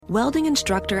Welding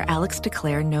instructor Alex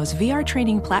DeClaire knows VR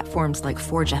training platforms like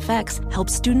Forge FX help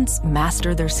students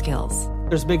master their skills.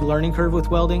 There's a big learning curve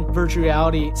with welding. Virtual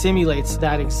reality simulates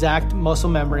that exact muscle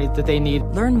memory that they need.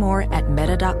 Learn more at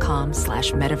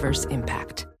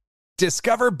meta.com/metaverseimpact.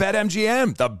 Discover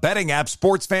BetMGM, the betting app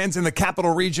sports fans in the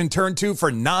capital region turn to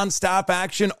for nonstop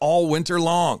action all winter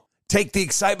long. Take the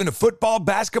excitement of football,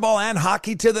 basketball, and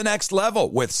hockey to the next level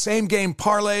with same-game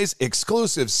parlays,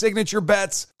 exclusive signature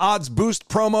bets, odds boost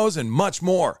promos, and much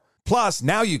more. Plus,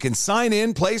 now you can sign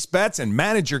in, place bets, and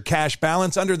manage your cash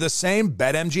balance under the same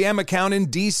BetMGM account in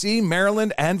D.C.,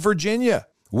 Maryland, and Virginia.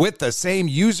 With the same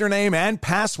username and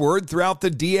password throughout the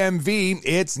DMV,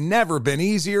 it's never been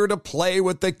easier to play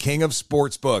with the king of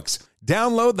sportsbooks.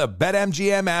 Download the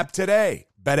BetMGM app today.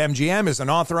 BetMGM is an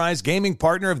authorized gaming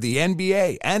partner of the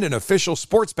NBA and an official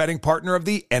sports betting partner of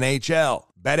the NHL.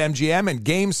 BetMGM and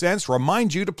GameSense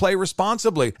remind you to play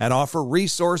responsibly and offer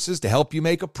resources to help you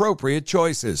make appropriate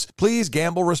choices. Please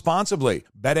gamble responsibly.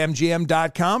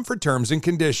 BetMGM.com for terms and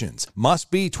conditions. Must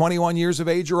be 21 years of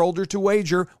age or older to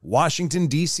wager. Washington,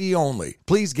 D.C. only.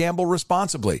 Please gamble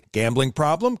responsibly. Gambling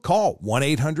problem? Call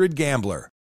 1-800-GAMBLER.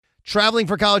 Traveling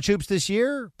for college hoops this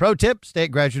year? Pro tip, stay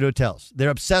at Graduate Hotels.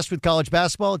 They're obsessed with college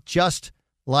basketball, just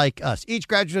like us. Each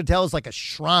Graduate Hotel is like a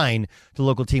shrine to the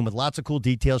local team with lots of cool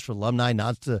details for alumni,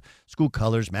 nods to school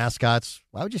colors, mascots.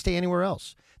 Why would you stay anywhere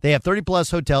else? They have 30-plus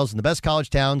hotels in the best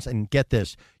college towns, and get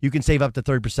this, you can save up to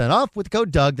 30% off with the code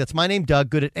Doug. That's my name,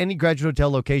 Doug. Good at any Graduate Hotel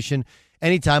location,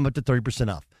 anytime up to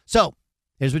 30% off. So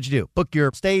here's what you do. Book your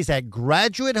stays at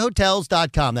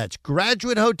graduatehotels.com. That's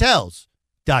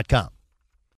graduatehotels.com.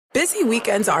 Busy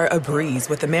weekends are a breeze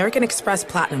with American Express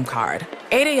Platinum Card.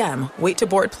 8 a.m., wait to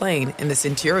board plane in the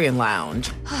Centurion Lounge.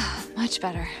 Much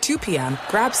better. 2 p.m.,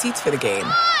 grab seats for the game.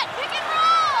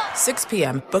 6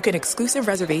 p.m., book an exclusive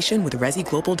reservation with Resi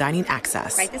Global Dining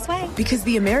Access. Right this way. Because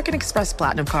the American Express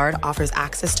Platinum Card offers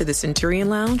access to the Centurion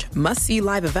Lounge, must-see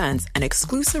live events, and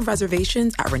exclusive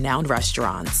reservations at renowned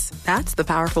restaurants. That's the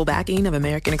powerful backing of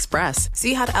American Express.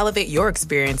 See how to elevate your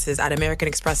experiences at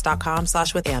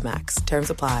americanexpress.com/withAmex. Terms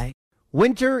apply.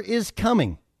 Winter is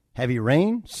coming. Heavy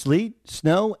rain, sleet,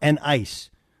 snow, and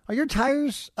ice. Are your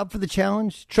tires up for the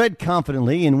challenge? Tread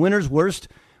confidently in winter's worst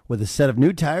with a set of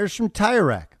new tires from Tire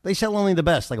Rack. They sell only the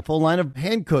best, like a full line of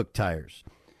hand-cooked tires.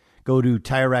 Go to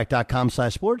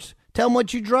TireRack.com/sports. Tell them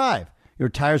what you drive. Your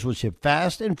tires will ship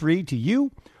fast and free to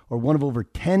you or one of over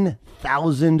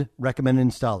 10,000 recommended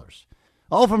installers.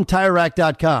 All from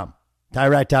TireRack.com.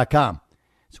 TireRack.com.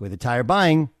 It's the way the tire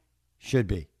buying should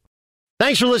be.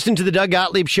 Thanks for listening to the Doug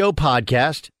Gottlieb Show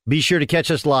podcast. Be sure to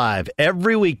catch us live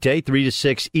every weekday, 3 to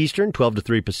 6 Eastern, 12 to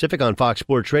 3 Pacific on Fox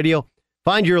Sports Radio.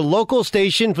 Find your local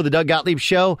station for the Doug Gottlieb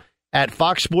Show at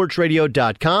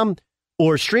foxsportsradio.com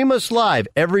or stream us live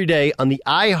every day on the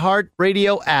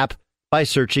iHeartRadio app by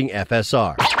searching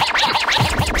FSR. Now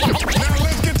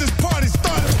let's get this party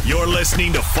started. You're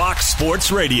listening to Fox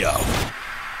Sports Radio.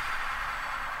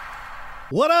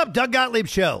 What up, Doug Gottlieb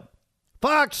Show?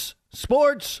 Fox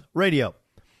Sports Radio.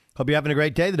 Hope you're having a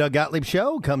great day. The Doug Gottlieb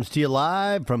Show comes to you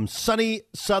live from sunny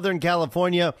Southern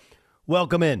California.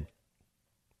 Welcome in.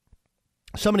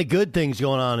 So many good things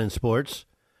going on in sports,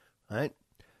 right?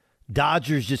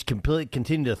 Dodgers just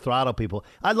continue to throttle people.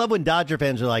 I love when Dodger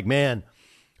fans are like, man,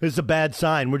 this is a bad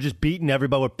sign. We're just beating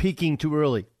everybody. We're peaking too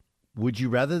early. Would you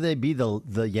rather they be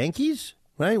the Yankees,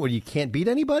 right, where you can't beat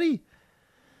anybody?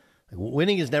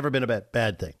 Winning has never been a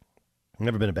bad thing.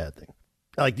 Never been a bad thing.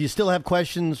 Like, do you still have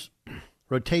questions?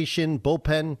 Rotation,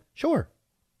 bullpen? Sure,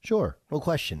 no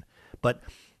question. But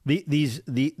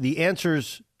the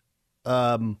answers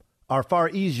are far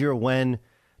easier when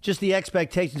just the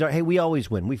expectations are, hey, we always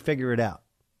win. We figure it out.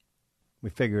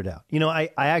 You know, I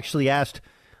actually asked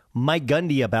Mike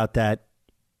Gundy about that.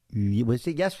 Was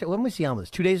it yesterday? When was he on this?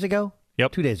 2 days ago?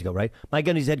 Yep. 2 days ago, right? Mike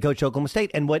Gundy's head coach of Oklahoma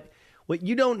State. And what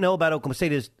you don't know about Oklahoma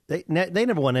State is they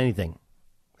never won anything.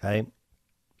 Okay?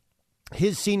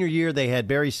 His senior year, they had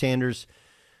Barry Sanders,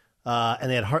 and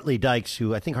they had Hartley Dykes,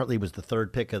 who I think Hartley was the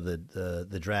third pick of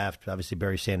the draft. Obviously,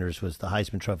 Barry Sanders was the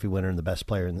Heisman Trophy winner and the best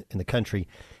player in the country.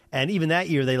 And even that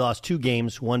year, they lost 2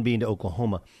 games, one being to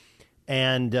Oklahoma,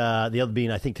 and the other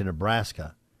being, I think, to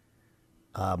Nebraska.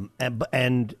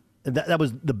 And that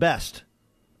was the best.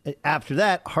 After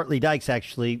that, Hartley Dykes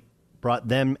actually brought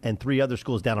them and 3 other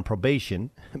schools down on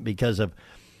probation because of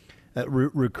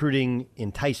recruiting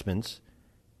enticements,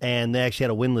 and they actually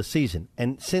had a winless season.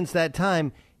 And since that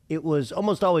time, it was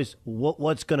almost always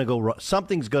what's going to go wrong.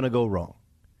 Something's going to go wrong.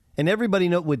 And everybody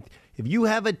knows if you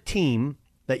have a team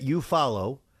that you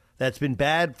follow that's been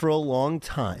bad for a long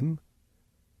time,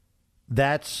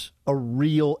 it's a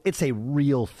real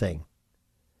thing.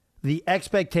 the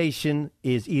expectation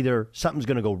is either something's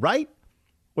going to go right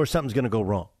or something's going to go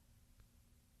wrong.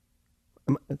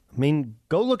 I mean,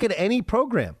 go look at any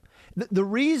program. The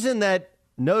reason that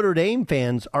Notre Dame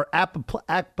fans are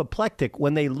apoplectic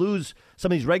when they lose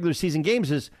some of these regular season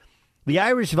games is the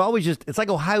Irish have always it's like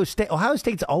Ohio State. Ohio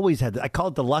State's always had, I call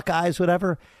it the luck eyes,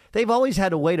 whatever. They've always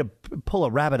had a way to pull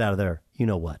a rabbit out of there. You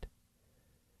know what?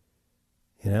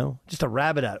 Just a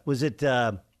rabbit out. Was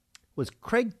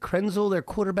Craig Krenzel their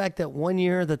quarterback that one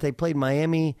year that they played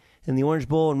Miami in the Orange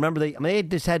Bowl? And remember, they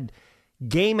just had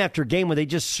game after game where they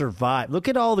just survived. Look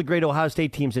at all the great Ohio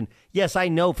State teams. And yes, I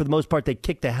know for the most part they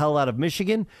kicked the hell out of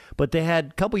Michigan, but they had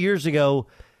a couple years ago,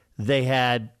 they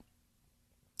had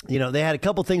a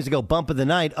couple things to go bump in the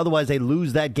night. Otherwise, they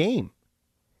lose that game.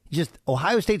 Just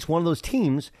Ohio State's one of those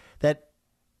teams that,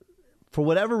 for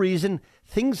whatever reason,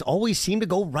 things always seem to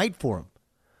go right for them.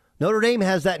 Notre Dame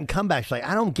has that in comebacks. Like,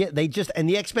 I don't get, and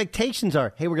the expectations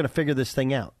are, hey, we're going to figure this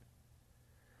thing out.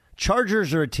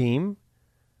 Chargers are a team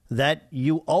that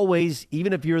you always,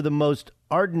 even if you're the most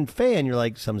ardent fan, you're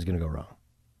like, something's going to go wrong.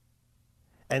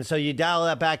 And so you dial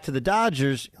that back to the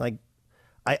Dodgers. Like,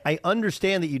 I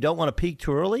understand that you don't want to peak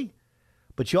too early,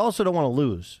 but you also don't want to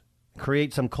lose.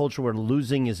 Create some culture where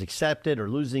losing is accepted or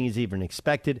losing is even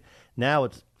expected. Now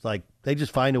it's like they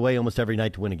just find a way almost every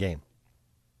night to win a game.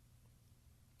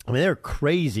 I mean, they're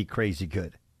crazy, crazy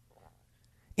good.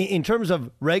 In terms of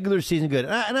regular season good,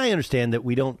 and I understand that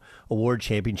we don't award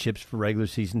championships for regular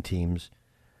season teams,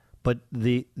 but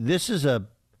they're in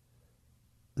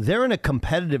a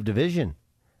competitive division.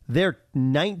 They're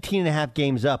 19 and a half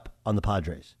games up on the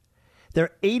Padres.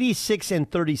 They're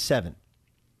 86-37.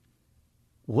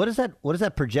 What does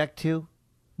that project to?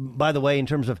 By the way, in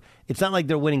terms of, it's not like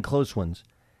they're winning close ones.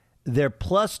 They're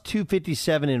plus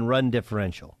 257 in run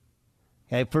differential.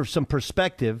 Okay, for some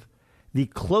perspective, the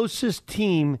closest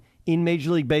team in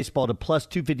Major League Baseball to plus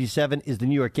 257 is the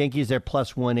New York Yankees. They're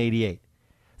plus 188.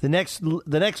 The next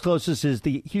closest is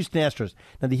the Houston Astros.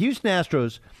 Now, the Houston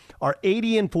Astros are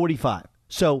 80-45.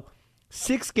 So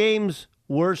 6 games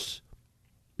worse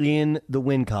in the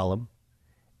win column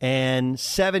and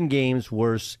 7 games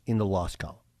worse in the loss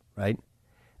column, right?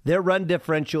 Their run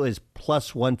differential is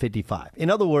plus 155.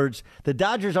 In other words, the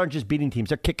Dodgers aren't just beating teams,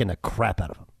 they're kicking the crap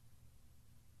out of them.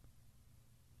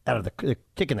 They're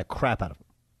kicking the crap out of them.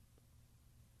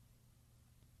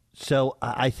 So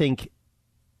I think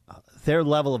their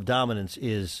level of dominance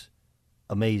is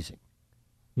amazing.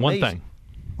 One thing.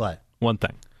 What? One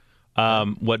thing.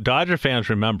 What Dodger fans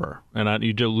remember, and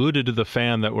you alluded to the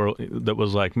fan that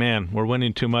was like, man, we're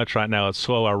winning too much right now. Let's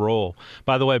slow our roll.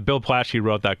 By the way, Bill Plaschke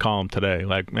wrote that column today.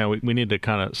 Like, man, we need to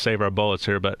kind of save our bullets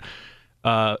here. But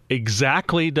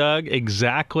exactly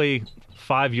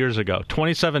 5 years ago,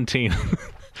 2017,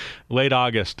 late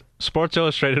August, Sports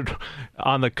Illustrated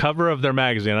on the cover of their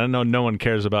magazine. I know no one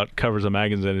cares about covers of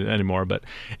magazines anymore, but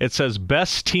it says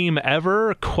 "Best Team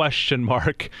Ever?" ?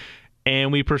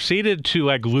 And we proceeded to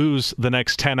lose the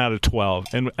next 10 out of 12.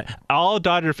 And all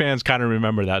Dodger fans kind of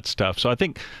remember that stuff. So I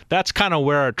think that's kind of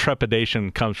where our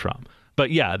trepidation comes from. But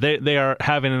yeah, they are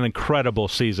having an incredible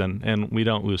season, and we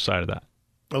don't lose sight of that.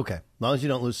 Okay, as long as you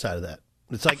don't lose sight of that.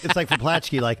 It's like for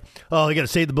Plaschke, like, oh, you got to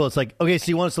save the bullets. Like, okay, so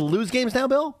you want us to lose games now,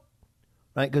 Bill?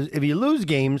 Right? Because if you lose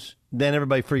games, then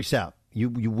everybody freaks out. You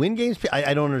win games.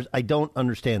 I don't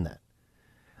understand that.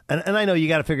 And I know you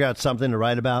got to figure out something to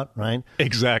write about, right?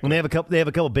 Exactly. When they have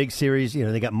a couple big series.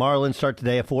 They got Marlins start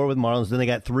today at 4 with Marlins. Then they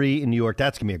got 3 in New York.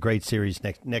 That's gonna be a great series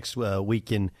next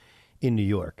week in New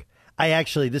York.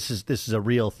 This is a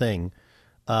real thing.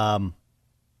 I'm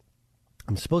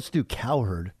supposed to do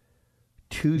Cowherd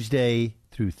Tuesday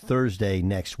through Thursday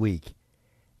next week,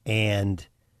 and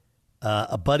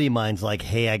a buddy of mine's like,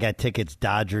 "Hey, I got tickets,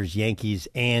 Dodgers, Yankees,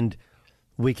 and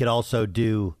we could also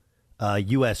do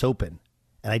U.S. Open."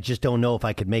 And I just don't know if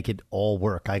I could make it all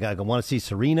work. I want to see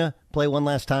Serena play one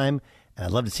last time, and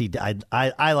I'd love to see. I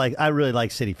really like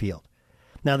Citi Field.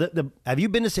 Now, have you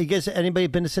been to? You guys, anybody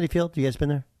been to Citi Field? You guys been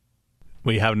there?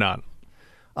 We have not.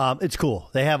 It's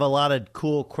cool. They have a lot of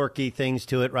cool, quirky things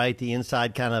to it. Right, the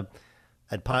inside kind of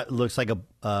looks like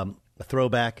a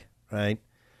throwback. Right,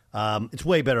 it's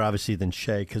way better, obviously, than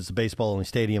Shea because the baseball only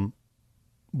stadium.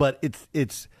 But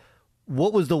it's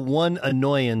what was the one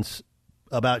annoyance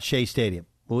about Shea Stadium?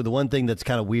 Well, the one thing that's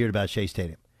kind of weird about Shea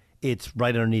Stadium, it's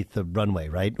right underneath the runway,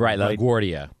 right? Right,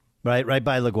 LaGuardia. Right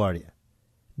by LaGuardia.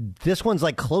 This one's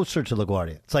like closer to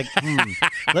LaGuardia. It's like,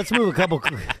 let's move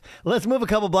a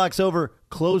couple blocks over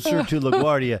closer to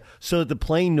LaGuardia so that the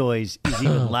plane noise is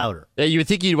even louder. You would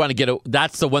think you'd want to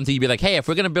that's the one thing you'd be like, hey, if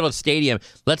we're going to build a stadium,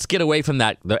 let's get away from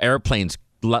that, the airplanes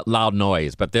loud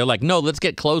noise, but they're like, no, let's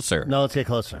get closer. No, let's get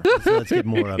closer. Let's get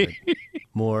more of it.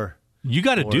 More. You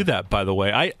got to do that, by the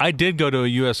way. I did go to a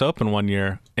U.S. Open one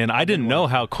year, and I didn't know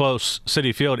how close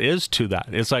Citi Field is to that.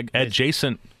 It's like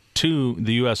adjacent to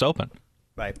the U.S. Open.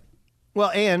 Right.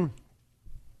 Well, and,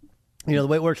 the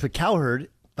way it works with Cowherd,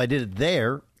 if I did it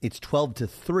there, it's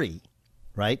 12-3,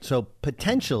 right? So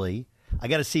potentially, I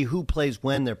got to see who plays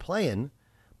when they're playing,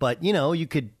 but, you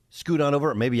could scoot on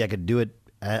over, or maybe I could do it.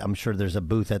 I'm sure there's a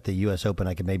booth at the U.S. Open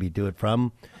I could maybe do it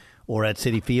from, or at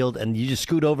Citi Field, and you just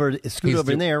scoot over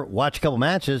in there, watch a couple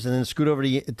matches, and then scoot over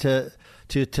to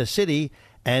Citi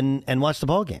and watch the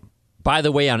ball game. By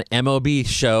the way, on MLB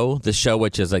Show, the show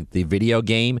which is like the video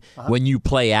game, when you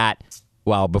play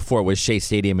before it was Shea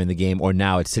Stadium in the game, or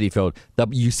now it's Citi Field,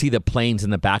 you see the planes in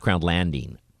the background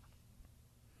landing.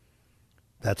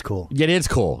 That's cool. It is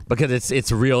cool because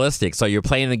it's realistic. So you're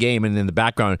playing the game, and in the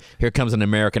background, here comes an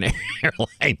American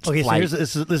Airlines okay, flight.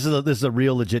 So this is a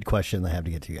real legit question I have to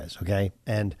get to you guys. Okay,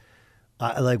 and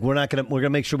we're gonna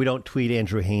make sure we don't tweet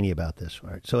Andrew Haney about this.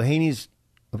 All right. So Haney's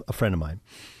a friend of mine,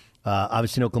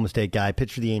 obviously an Oklahoma State guy.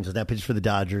 Pitched for the Angels, now pitched for the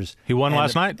Dodgers. He won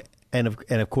last night, and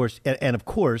of course, I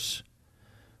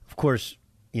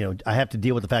have to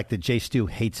deal with the fact that Jay Stu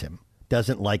hates him.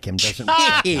 Doesn't like him,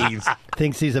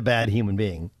 thinks he's a bad human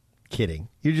being. Kidding.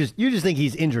 You just think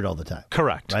he's injured all the time.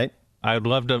 Correct. Right? I'd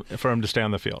love for him to stay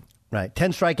on the field. Right.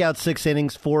 10 strikeouts, 6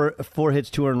 innings, 4 hits,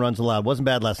 2 earned runs allowed. Wasn't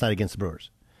bad last night against the Brewers.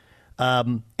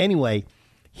 Anyway,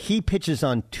 he pitches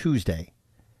on Tuesday.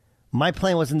 My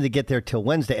plan wasn't to get there till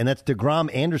Wednesday, and that's DeGrom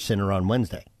Anderson are on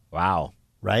Wednesday. Wow.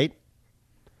 Right?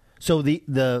 So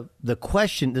the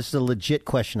question, this is a legit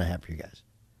question I have for you guys.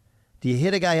 Do you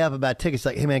hit a guy up about tickets?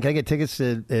 Like, hey, man, can I get tickets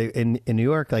in New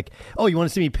York? Like, oh, you want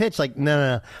to see me pitch? Like,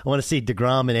 no. I want to see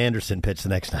DeGrom and Anderson pitch the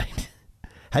next night.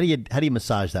 How do you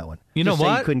massage that one? You know what?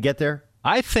 what? You couldn't get there?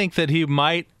 I think that he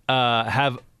might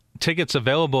have tickets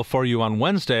available for you on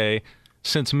Wednesday,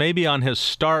 since maybe on his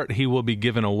start he will be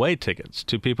giving away tickets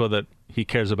to people that he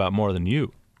cares about more than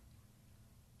you.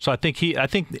 So I think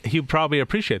he'd probably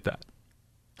appreciate that.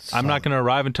 I'm not going to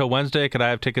arrive until Wednesday. Could I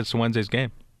have tickets to Wednesday's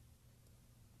game?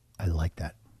 I like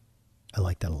that. I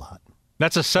like that a lot.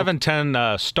 That's a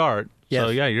 7:10 start. Yes. So,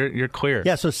 yeah, you're clear.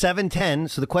 Yeah, so 7:10.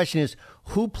 So the question is,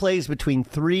 who plays between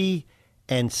 3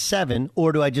 and 7,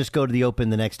 or do I just go to the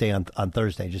Open the next day on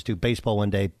Thursday? Just do baseball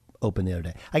one day, Open the other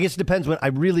day. I guess it depends I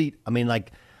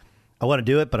want to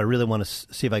do it, but I really want to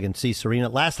see if I can see Serena.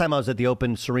 Last time I was at the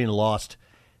Open, Serena lost.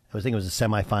 I think it was the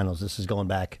semifinals. This is going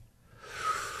back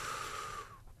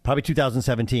probably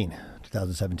 2017.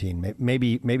 2017,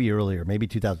 maybe earlier, maybe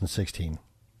 2016.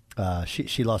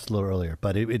 She lost a little earlier,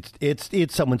 but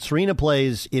it's when Serena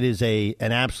plays, it is an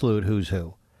absolute who's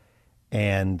who,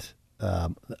 and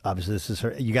obviously this is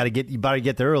her. You better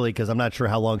get there early because I'm not sure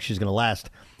how long she's going to last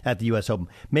at the U.S. Open.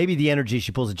 Maybe the energy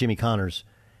she pulls at Jimmy Connors,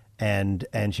 and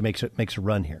she makes a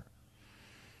run here.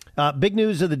 Big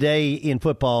news of the day in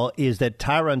football is that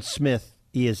Tyron Smith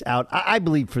is out, I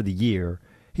believe, for the year.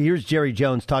 Here's Jerry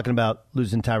Jones talking about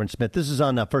losing Tyron Smith. This is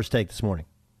on First Take this morning.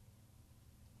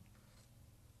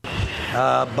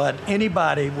 But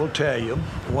anybody will tell you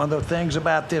one of the things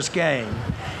about this game,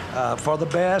 for the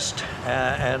best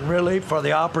and really for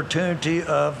the opportunity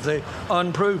of the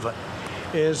unproven,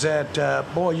 is that,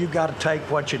 you've got to take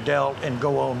what you dealt and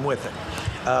go on with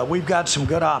it. We've got some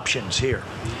good options here.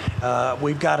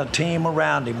 We've got a team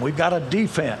around him. We've got a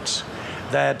defense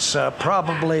that's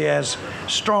probably as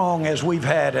strong as we've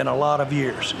had in a lot of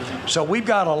years. So we've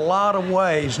got a lot of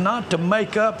ways not to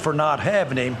make up for not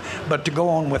having him, but to go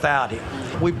on without him.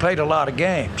 We played a lot of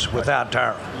games without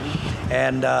Tyron,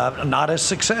 and not as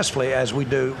successfully as we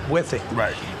do with him.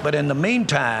 Right. But in the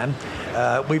meantime,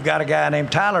 we've got a guy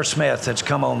named Tyler Smith that's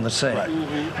come on the scene.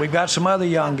 Right. We've got some other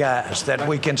young guys that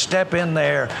we can step in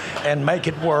there and make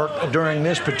it work during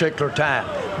this particular time.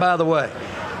 By the way,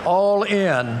 all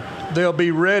in, they'll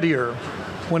be readier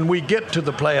when we get to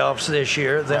the playoffs this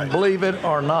year than, believe it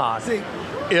or not,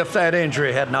 if that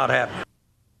injury had not happened.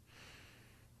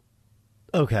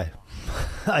 Okay.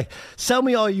 Sell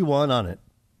me all you want on it.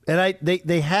 And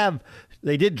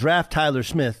they did draft Tyler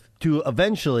Smith to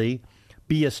eventually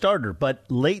be a starter, but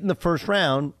late in the first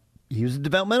round, he was a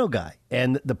developmental guy,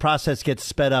 and the process gets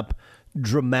sped up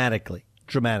dramatically.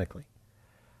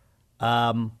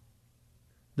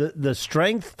 The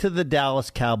strength to the Dallas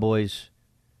Cowboys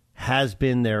has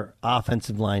been their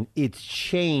offensive line. It's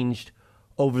changed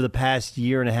over the past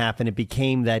year and a half, and it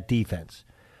became that defense.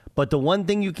 But the one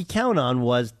thing you could count on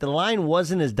was the line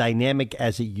wasn't as dynamic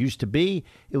as it used to be.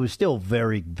 It was still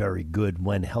very, very good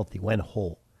when healthy, when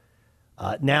whole.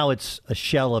 Now it's a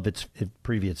shell of its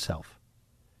previous self.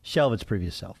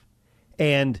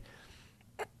 And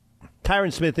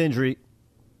Tyron Smith injury,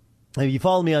 if you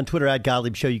follow me on Twitter at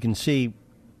Gottlieb Show, you can see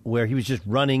where he was just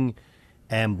running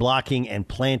and blocking and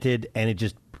planted, and it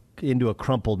just into a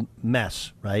crumpled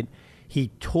mess, right? He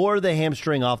tore the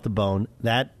hamstring off the bone.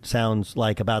 That sounds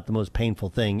like about the most painful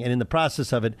thing. And in the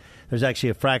process of it, there's actually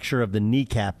a fracture of the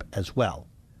kneecap as well.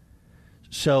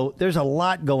 So there's a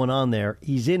lot going on there.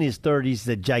 He's in his 30s. He's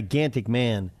a gigantic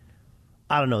man.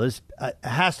 I don't know. This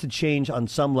has to change on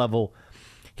some level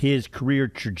his career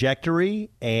trajectory.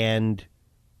 And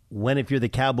when, if you're the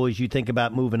Cowboys, you think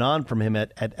about moving on from him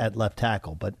at left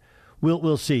tackle. But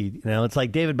we'll see. You know, it's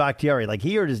like David Bakhtiari. Like,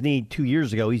 he hurt his knee 2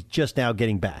 years ago. He's just now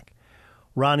getting back.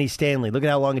 Ronnie Stanley. Look at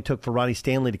how long it took for Ronnie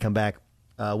Stanley to come back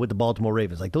with the Baltimore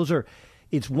Ravens. Like,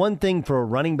 it's one thing for a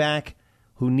running back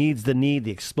who needs the knee,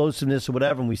 the explosiveness or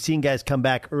whatever. And we've seen guys come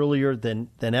back earlier than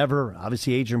ever.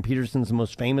 Obviously, Adrian Peterson's the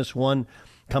most famous one.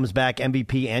 Comes back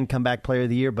MVP and comeback player of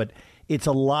the year. But it's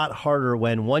a lot harder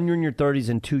when, one, you're in your 30s,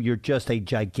 and two, you're just a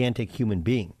gigantic human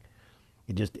being.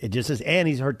 It just is. And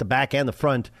he's hurt the back and the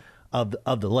front of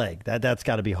the leg. That's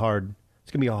got to be hard.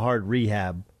 It's going to be a hard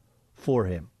rehab for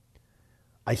him.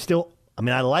 I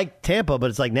like Tampa, but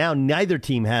it's like now neither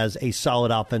team has a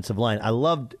solid offensive line. I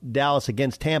loved Dallas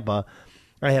against Tampa.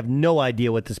 I have no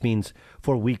idea what this means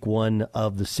for week 1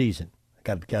 of the season.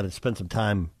 I got to spend some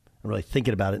time really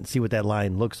thinking about it and see what that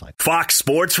line looks like. Fox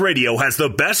Sports Radio has the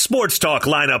best sports talk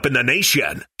lineup in the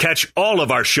nation. Catch all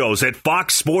of our shows at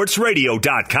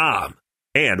foxsportsradio.com.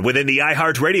 And within the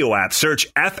iHeartRadio app,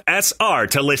 search FSR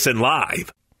to listen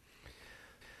live.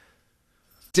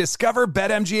 Discover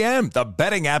BetMGM, the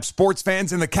betting app sports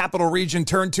fans in the capital region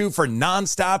turn to for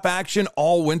nonstop action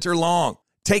all winter long.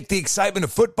 Take the excitement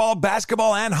of football,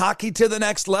 basketball, and hockey to the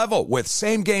next level with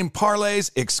same-game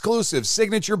parlays, exclusive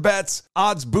signature bets,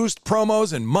 odds boost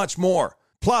promos, and much more.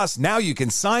 Plus, now you can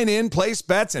sign in, place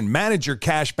bets, and manage your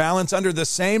cash balance under the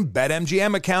same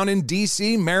BetMGM account in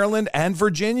D.C., Maryland, and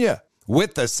Virginia.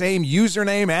 With the same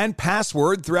username and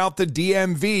password throughout the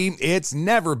DMV, it's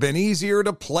never been easier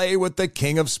to play with the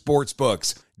king of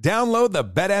sportsbooks. Download the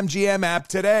BetMGM app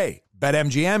today.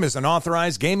 BetMGM is an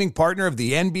authorized gaming partner of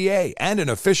the NBA and an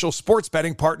official sports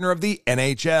betting partner of the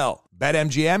NHL.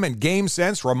 BetMGM and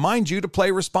GameSense remind you to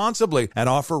play responsibly and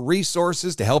offer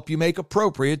resources to help you make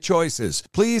appropriate choices.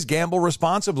 Please gamble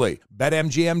responsibly.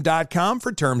 BetMGM.com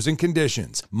for terms and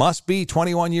conditions. Must be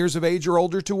 21 years of age or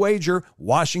older to wager.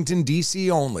 Washington,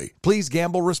 D.C. only. Please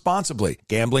gamble responsibly.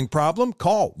 Gambling problem?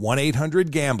 Call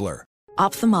 1-800-GAMBLER.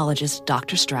 Ophthalmologist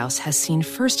Dr. Strauss has seen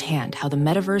firsthand how the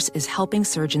metaverse is helping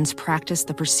surgeons practice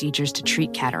the procedures to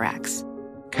treat cataracts.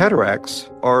 Cataracts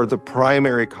are the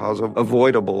primary cause of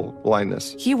avoidable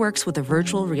blindness. He works with a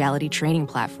virtual reality training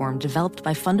platform developed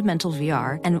by Fundamental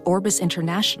VR and Orbis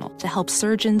International to help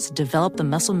surgeons develop the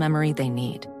muscle memory they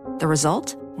need. The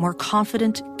result? More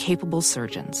confident, capable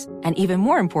surgeons. And even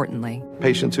more importantly,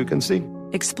 patients who can see.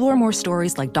 Explore more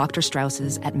stories like Dr.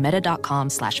 Strauss's at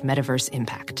meta.com/metaverse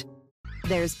impact.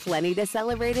 There's plenty to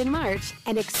celebrate in March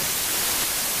and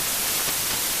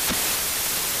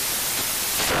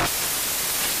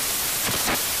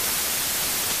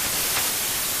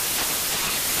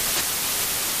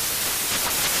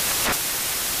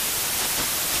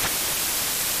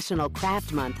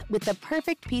Craft Month with the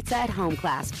perfect pizza at home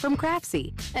class from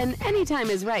Craftsy. And anytime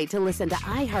is right to listen to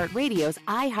iHeartRadio's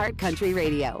iHeart Country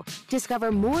Radio.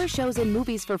 Discover more shows and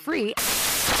movies for free.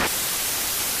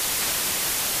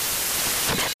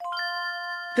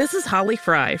 This is Holly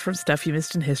Fry from Stuff You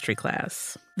Missed in History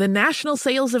class. The national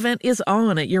sales event is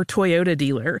on at your Toyota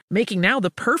dealer, making now the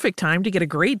perfect time to get a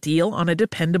great deal on a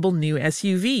dependable new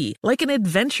SUV, like an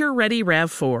adventure-ready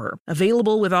RAV4.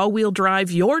 Available with all-wheel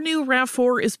drive, your new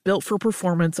RAV4 is built for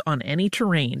performance on any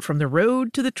terrain, from the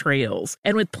road to the trails.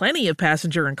 And with plenty of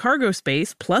passenger and cargo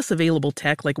space, plus available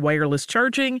tech like wireless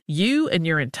charging, you and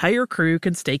your entire crew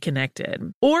can stay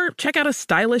connected. Or check out a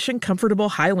stylish and comfortable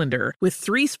Highlander with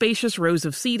 3 spacious rows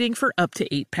of seating for up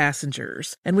to 8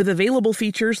 passengers. And with available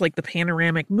features like the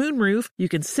panoramic moonroof, you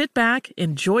can sit back,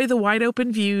 enjoy the wide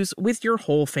open views with your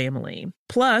whole family.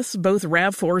 Plus, both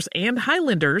RAV4s and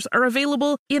Highlanders are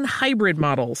available in hybrid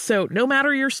models, so no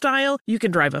matter your style, you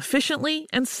can drive efficiently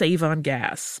and save on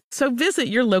gas. So visit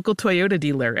your local Toyota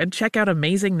dealer and check out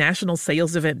amazing national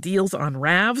sales event deals on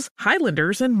RAVs,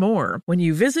 Highlanders, and more when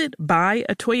you visit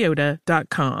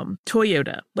buyatoyota.com.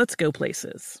 Toyota, let's go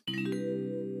places.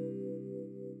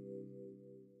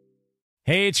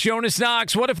 Hey, it's Jonas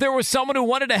Knox. What if there was someone who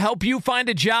wanted to help you find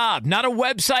a job? Not a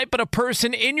website, but a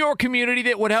person in your community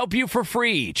that would help you for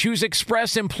free. Choose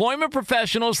Express Employment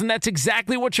Professionals, and that's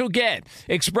exactly what you'll get.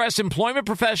 Express Employment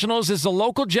Professionals is the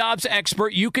local jobs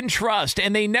expert you can trust,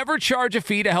 and they never charge a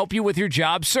fee to help you with your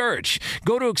job search.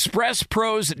 Go to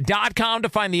expresspros.com to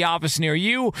find the office near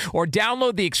you, or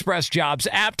download the Express Jobs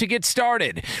app to get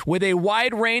started. With a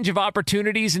wide range of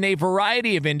opportunities in a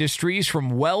variety of industries,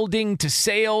 from welding to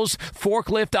sales,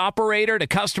 forklift operator to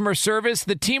customer service,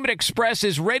 the team at Express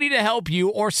is ready to help you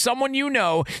or someone you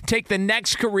know take the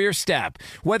next career step.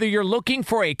 Whether you're looking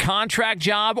for a contract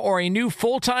job or a new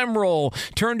full-time role,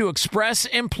 turn to Express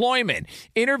Employment.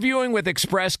 Interviewing with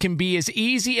Express can be as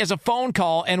easy as a phone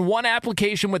call, and one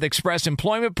application with Express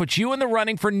Employment puts you in the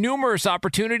running for numerous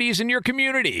opportunities in your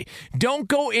community. Don't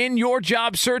go in your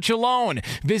job search alone.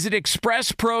 Visit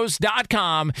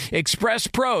expresspros.com,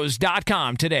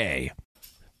 expresspros.com today.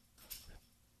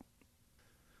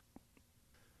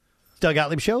 Doug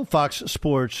Gottlieb Show, Fox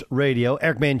Sports Radio.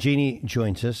 Eric Mangini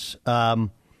joins us.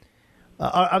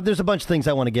 There's a bunch of things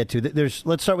I want to get to.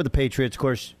 Let's start with the Patriots. Of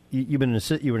course, you were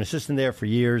an assistant there for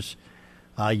years.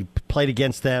 You played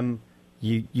against them.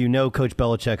 You know Coach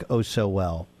Belichick oh so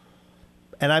well.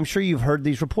 And I'm sure you've heard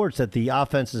these reports that the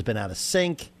offense has been out of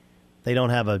sync. They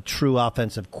don't have a true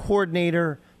offensive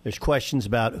coordinator. There's questions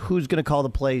about who's going to call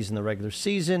the plays in the regular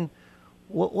season.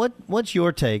 What's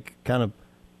your take, kind of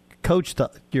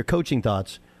your coaching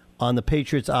thoughts on the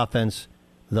Patriots offense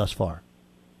thus far?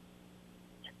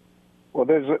 Well,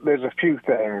 there's a few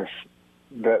things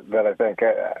that I think.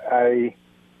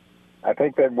 I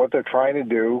think that what they're trying to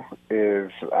do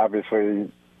is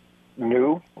obviously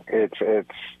new. It's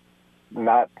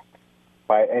not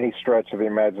by any stretch of the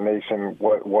imagination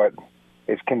what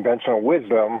is conventional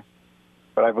wisdom,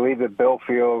 but I believe that Bill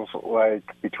feels like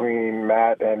between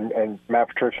Matt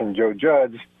Patricia and Joe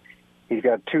Judge, he's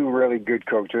got two really good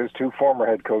coaches, two former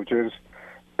head coaches,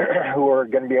 who are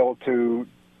going to be able to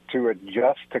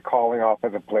adjust to calling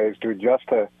offensive plays, to adjust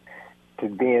to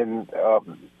being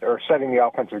or setting the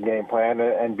offensive game plan,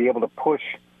 and be able to push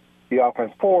the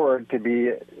offense forward to be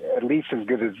at least as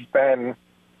good as it's been,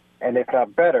 and if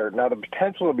not better. Now, the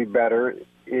potential to be better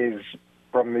is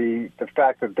from the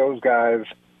fact that those guys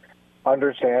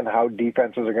understand how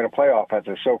defenses are going to play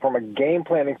offenses. So from a game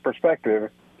planning perspective,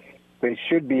 they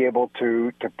should be able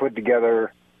to put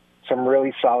together some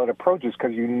really solid approaches,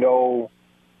 because you know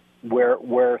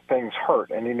where things hurt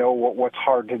and you know what's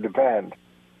hard to defend.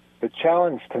 The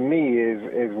challenge to me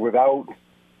is without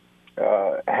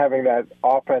having that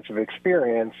offensive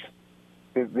experience,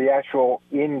 the actual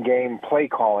in-game play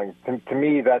calling. To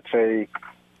me, that's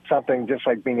something just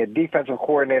like being a defensive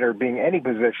coordinator, being any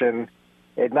position.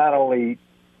 It not only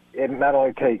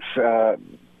takes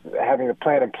having a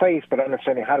plan in place, but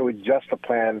understanding how to adjust the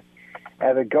plan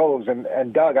as it goes.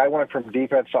 And Doug, I went from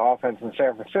defense to offense in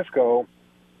San Francisco,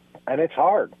 and it's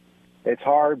hard. It's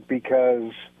hard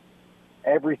because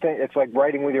everything, it's like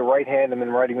writing with your right hand and then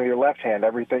writing with your left hand.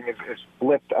 Everything is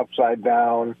flipped upside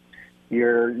down.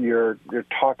 You're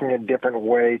talking a different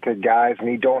way to guys, and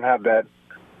you don't have that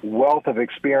wealth of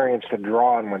experience to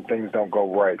draw on when things don't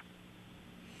go right.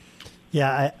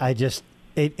 Yeah, I just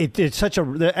it's such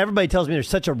a. Everybody tells me there's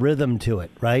such a rhythm to it,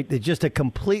 right? It's just a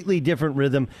completely different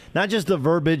rhythm, not just the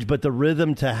verbiage, but the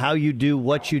rhythm to how you do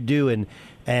what you do and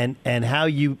how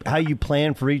you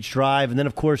plan for each drive. And then,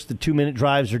 of course, the 2-minute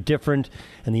drives are different.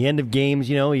 And the end of games,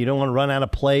 you don't want to run out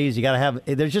of plays. You got to have.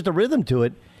 There's just a rhythm to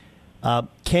it.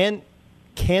 Can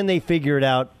they figure it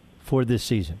out for this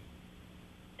season?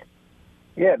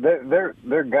 Yeah,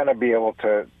 they're gonna be able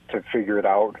to figure it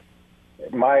out.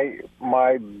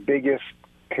 My biggest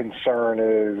concern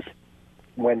is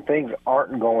when things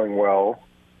aren't going well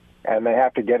and they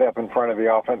have to get up in front of the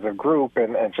offensive group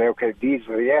and say, okay, these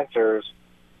are the answers,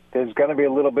 there's going to be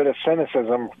a little bit of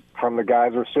cynicism from the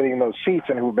guys who are sitting in those seats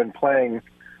and who've been playing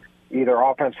either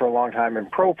offense for a long time in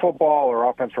pro football or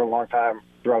offense for a long time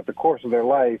throughout the course of their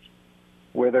life,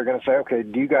 where they're going to say, okay,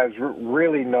 do you guys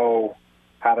really know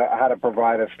how to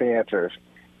provide us the answers?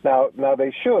 Now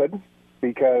they should,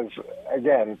 because,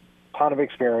 again, ton of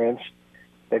experience.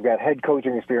 They've got head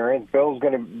coaching experience. Bill's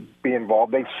going to be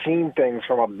involved. They've seen things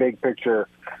from a big picture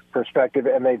perspective,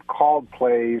 and they've called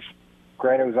plays.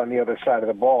 Granted, it was on the other side of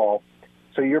the ball.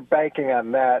 So you're banking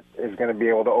on that is going to be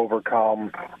able to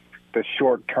overcome the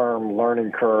short-term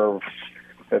learning curve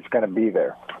that's going to be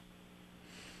there.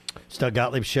 It's Doug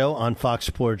Gottlieb Show on Fox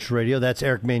Sports Radio. That's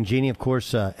Eric Mangini, of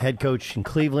course, head coach in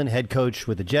Cleveland, head coach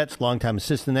with the Jets, longtime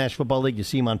assistant in the National Football League. You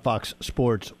see him on Fox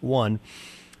Sports 1.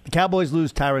 The Cowboys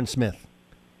lose Tyron Smith.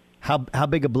 How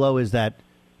big a blow is that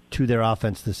to their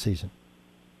offense this season?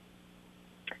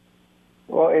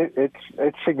 Well,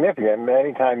 it's significant.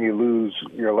 Anytime you lose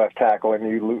your left tackle and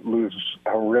you lose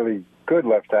a really good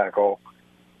left tackle,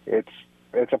 it's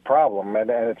a problem, and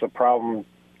it's a problem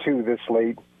too this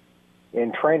late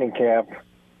in training camp.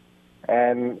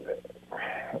 And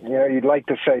you'd like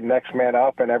to say next man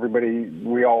up, and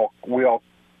we all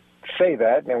say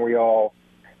that, and we all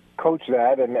coach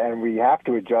that, and we have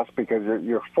to adjust because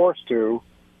you're forced to.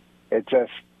 It's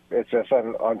just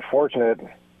unfortunate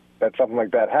that something like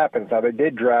that happens. Now, they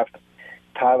did draft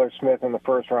Tyler Smith in the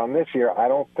first round this year. I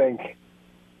don't think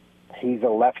he's a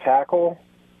left tackle.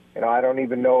 I don't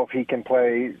even know if he can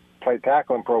play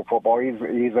tackle in pro football.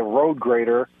 He's a road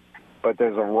grader, but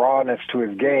there's a rawness to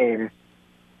his game.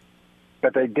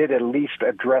 But they did at least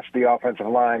address the offensive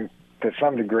line to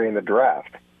some degree in the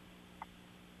draft.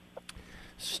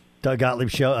 Doug Gottlieb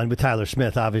Show, and with Tyler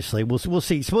Smith, obviously. We'll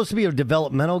see. He's supposed to be a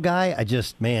developmental guy.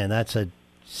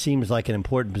 Seems like an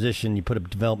important position. You put a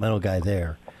developmental guy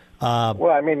there.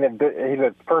 Well, I mean, he's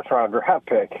a first-round draft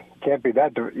pick. Can't be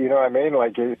that, you know what I mean?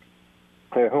 Like, to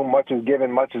whom much is given,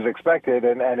 much is expected,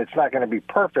 and it's not going to be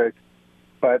perfect,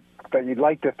 but you'd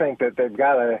like to think that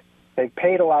they've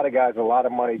paid a lot of guys a lot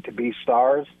of money to be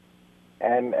stars,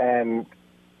 and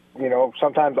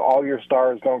sometimes all your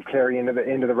stars don't carry into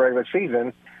the regular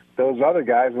season. Those other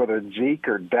guys, whether it's Zeke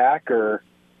or Dak or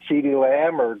CeeDee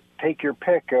Lamb, or take your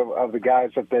pick of the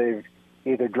guys that they've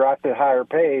either drafted high or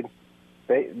paid,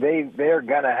 they're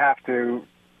going to have to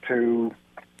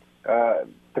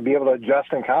be able to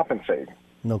adjust and compensate.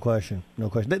 No question.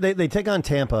 They take on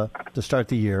Tampa to start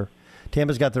the year.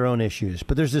 Tampa's got their own issues,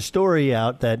 but there's a story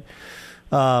out that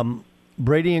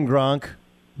Brady and Gronk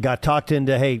got talked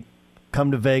into, hey,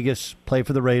 come to Vegas, play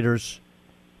for the Raiders,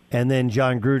 and then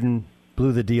John Gruden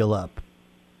blew the deal up.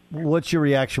 What's your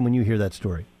reaction when you hear that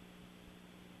story?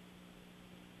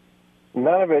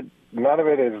 None of it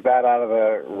is that out of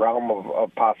the realm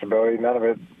of possibility. None of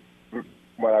it,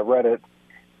 when I read it,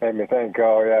 made me think,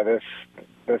 oh yeah,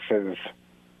 this is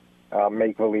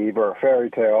make-believe or a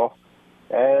fairy tale.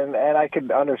 And I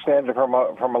could understand it from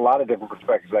a lot of different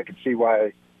perspectives. I could see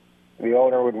why the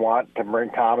owner would want to bring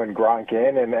Tom and Gronk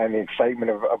in, and the excitement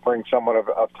of bringing someone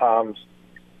of Tom's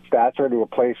stature to a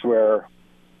place where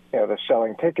they're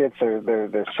selling tickets, or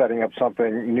they're setting up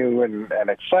something new and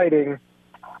exciting.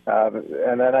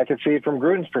 And then I could see it from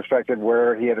Gruden's perspective,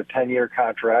 where he had a 10-year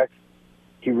contract.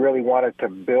 He really wanted to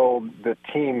build the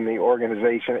team, the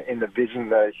organization, in the vision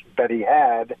that he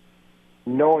had,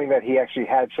 knowing that he actually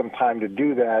had some time to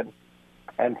do that.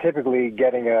 And typically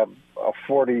getting a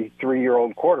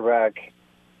 43-year-old quarterback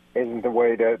isn't the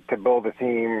way to build a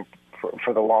team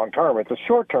for the long term. It's a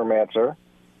short-term answer,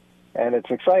 and it's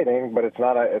exciting, but it's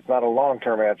not a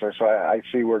long-term answer. So I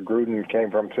see where Gruden came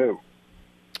from too.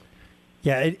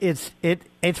 Yeah, it's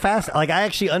fast. Like, I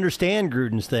actually understand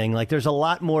Gruden's thing. Like, there's a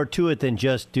lot more to it than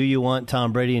just, do you want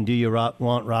Tom Brady and do you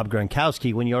want Rob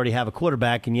Gronkowski, when you already have a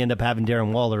quarterback and you end up having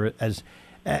Darren Waller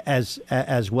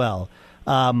as well.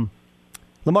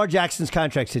 Lamar Jackson's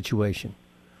contract situation.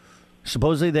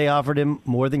 Supposedly they offered him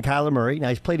more than Kyler Murray. Now,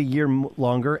 he's played a year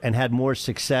longer and had more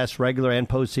success, regular and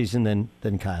postseason,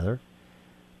 than Kyler.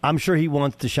 I'm sure he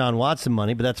wants Deshaun Watson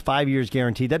money, but that's 5 years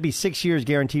guaranteed. That'd be 6 years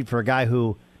guaranteed for a guy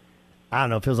who, I don't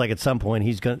know, feels like at some point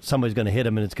somebody's going to hit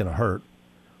him and it's going to hurt.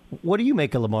 What do you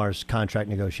make of Lamar's contract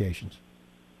negotiations?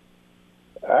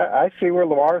 I see where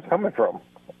Lamar's coming from.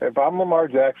 If I'm Lamar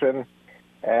Jackson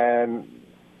and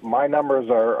my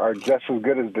numbers are just as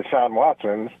good as Deshaun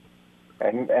Watson's,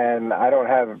 and I don't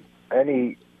have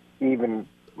any even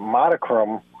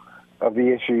modicum of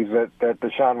the issues that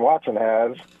Deshaun Watson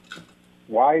has,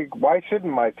 why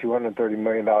shouldn't my $230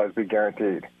 million be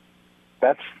guaranteed?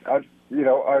 That's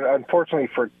unfortunately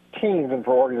for teams and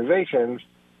for organizations,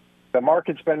 the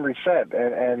market's been reset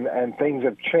and things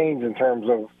have changed in terms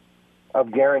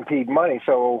of guaranteed money.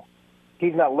 So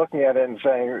he's not looking at it and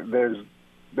saying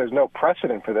there's no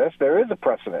precedent for this. There is a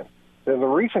precedent. There's a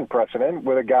recent precedent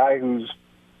with a guy whose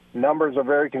numbers are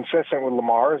very consistent with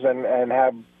Lamar's and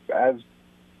has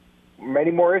many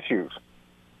more issues.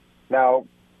 Now,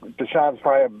 Deshaun's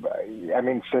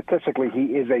probably, statistically,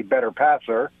 he is a better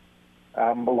passer.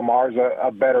 Lamar's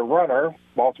a better runner.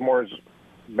 Baltimore's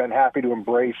been happy to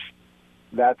embrace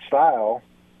that style.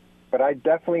 But I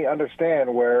definitely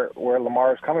understand where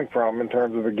Lamar's coming from in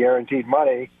terms of the guaranteed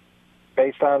money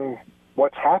based on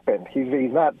what's happened. He's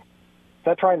not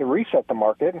trying to reset the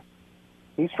market.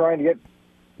 He's trying to get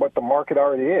what the market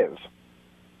already is.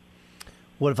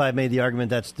 What if I made the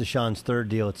argument that's Deshaun's third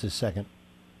deal, it's his second?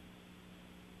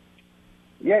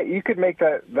 Yeah, you could make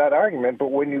that argument,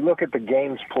 but when you look at the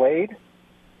games played,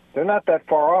 they're not that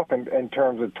far off in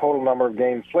terms of total number of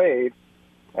games played,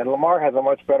 and Lamar has a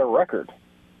much better record.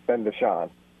 than Deshaun.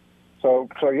 So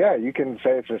yeah, you can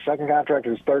say it's his second contract,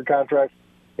 his third contract.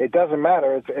 It doesn't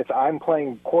matter. It's I'm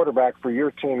playing quarterback for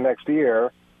your team next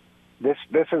year. This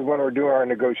is when we're doing our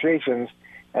negotiations,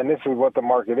 and this is what the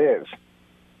market is.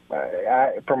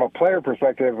 From a player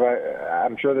perspective,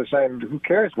 I'm sure they're saying, who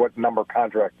cares what number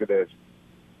contract it is?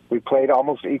 We played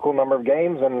almost equal number of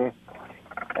games and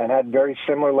had very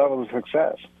similar levels of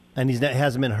success. And he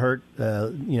hasn't been hurt.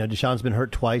 Deshaun's been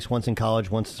hurt twice, once in college,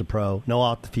 once as a pro. No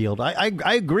off the field. I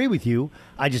agree with you.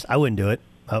 I wouldn't do it.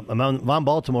 I'm on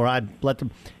Baltimore. I'd let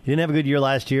them. He didn't have a good year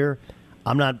last year.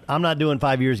 I'm not doing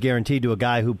 5 years guaranteed to a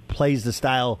guy who plays the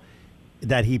style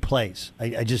that he plays.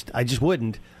 I just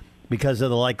wouldn't, because of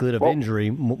the likelihood of injury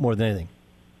more than anything.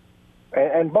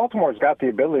 And Baltimore's got the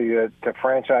ability to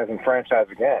franchise and franchise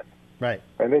again. Right.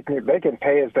 And they can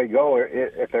pay as they go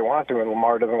if they want to, and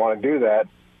Lamar doesn't want to do that.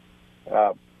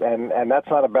 And that's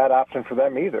not a bad option for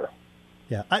them either.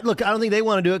 Yeah. I don't think they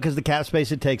want to do it because the cap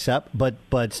space it takes up, but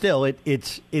still, it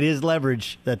is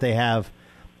leverage that they have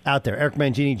out there. Eric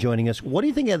Mangini joining us. What do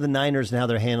you think of the Niners and how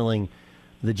they're handling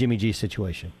the Jimmy G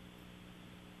situation?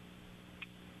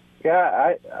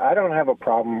 Yeah, I don't have a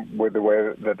problem with the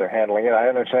way that they're handling it. I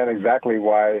understand exactly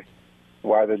why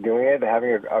they're doing it.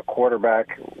 Having a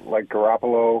quarterback like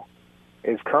Garoppolo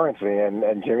is currency,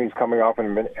 and Jimmy's coming off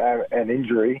an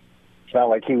injury. It's not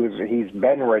like he's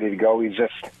been ready to go. He's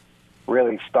just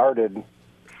really started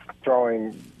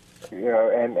throwing,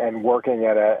 and working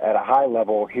at a high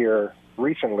level here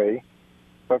recently.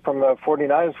 But from the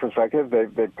 49ers perspective,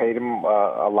 they paid him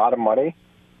a lot of money.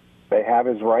 They have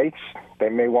his rights. They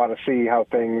may want to see how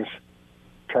things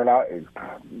turn out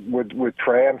with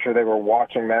Trey. I'm sure they were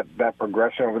watching that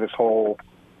progression over this whole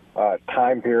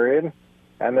time period,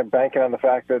 and they're banking on the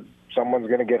fact that someone's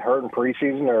going to get hurt in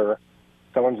preseason, or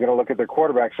someone's going to look at their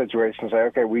quarterback situation and say,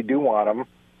 okay, we do want him,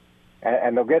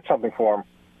 and they'll get something for him.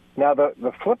 Now,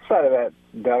 the flip side of that,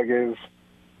 Doug, is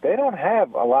they don't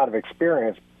have a lot of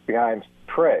experience behind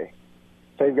Trey.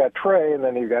 So you've got Trey, and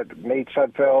then you've got Nate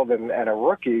Sudfeld and a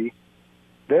rookie.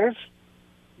 There's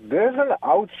an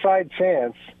outside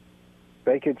chance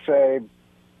they could say,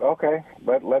 okay,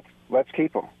 let's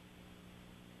keep him.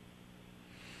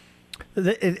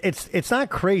 It's not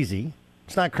crazy.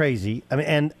 It's not crazy. I mean,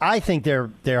 and I think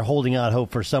they're holding out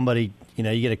hope for somebody.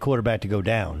 You get a quarterback to go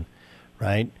down,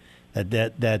 right?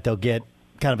 That they'll get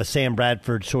kind of a Sam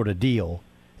Bradford sort of deal.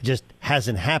 It just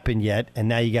hasn't happened yet, and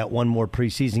now you got one more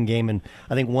preseason game, and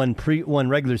I think one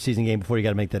regular season game before you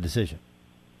got to make that decision.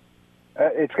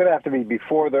 It's going to have to be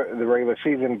before the regular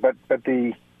season, but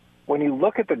when you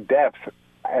look at the depth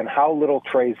and how little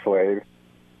Trey's played,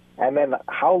 and then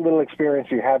how little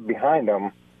experience you have behind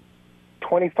him,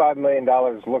 $25 million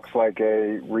looks like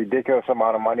a ridiculous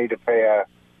amount of money to pay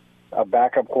a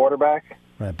backup quarterback.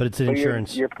 Right, but it's an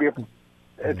insurance.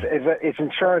 It's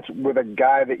insurance with a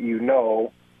guy that you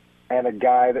know and a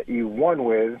guy that you won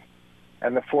with,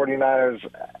 and the 49ers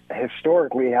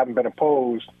historically haven't been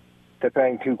opposed to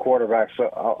paying two quarterbacks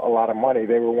a lot of money.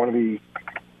 They were one of the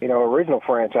original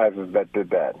franchises that did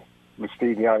that with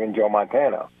Steve Young and Joe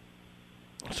Montana.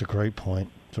 That's a great point.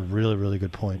 It's a really, really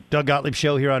good point. Doug Gottlieb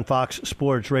Show here on Fox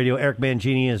Sports Radio. Eric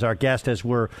Mangini is our guest as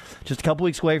we're just a couple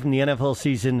weeks away from the NFL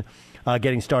season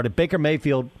getting started. Baker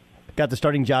Mayfield got the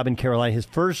starting job in Carolina. His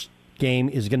first game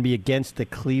is going to be against the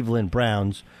Cleveland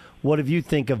Browns. What do you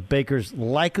think of Baker's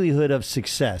likelihood of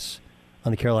success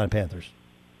on the Carolina Panthers?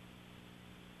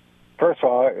 First of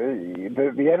all,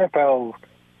 the NFL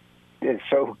is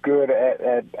so good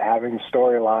at having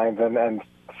storylines, and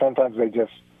sometimes they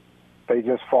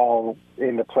just fall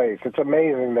into place. It's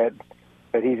amazing that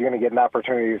he's going to get an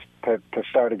opportunity to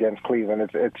start against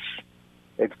Cleveland.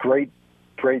 It's great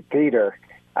theater.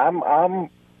 I'm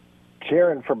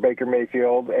cheering for Baker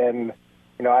Mayfield, and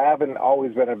I haven't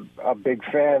always been a big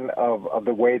fan of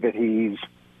the way that he's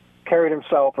carried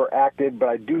himself or acted, but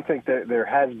I do think that there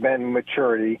has been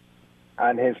maturity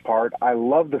on his part. I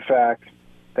love the fact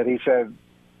that he said,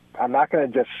 I'm not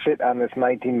going to just sit on this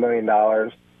 $19 million.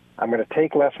 I'm going to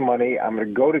take less money. I'm going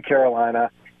to go to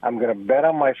Carolina. I'm going to bet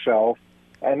on myself.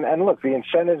 And look, the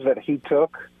incentives that he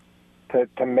took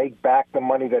to make back the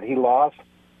money that he lost,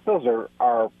 those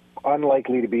are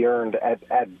unlikely to be earned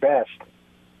at best.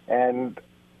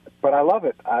 But I love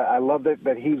it. I love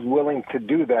that he's willing to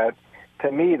do that.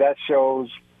 To me, that shows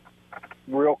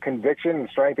real conviction and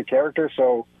strength of character.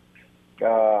 So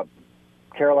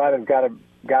Carolina's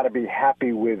got to be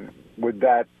happy with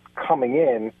that coming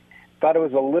in. Thought it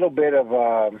was a little bit of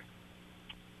a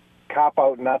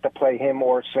cop-out not to play him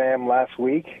or Sam last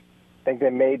week. I think they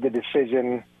made the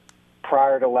decision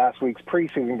prior to last week's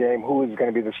preseason game who was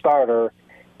going to be the starter,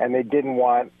 and they didn't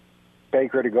want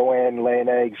Baker to go in, lay an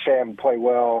egg, Sam play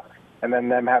well, and then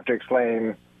them have to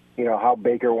explain, how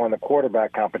Baker won the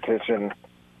quarterback competition.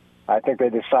 I think they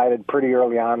decided pretty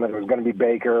early on that it was going to be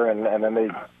Baker, and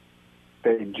then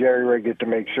they jerry-rigged it to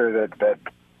make sure that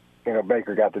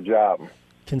Baker got the job.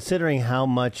 Considering how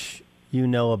much you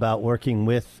know about working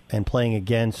with and playing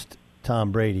against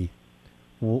Tom Brady,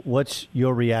 what's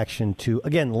your reaction to,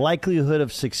 again, likelihood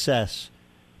of success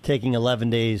taking 11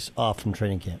 days off from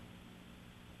training camp?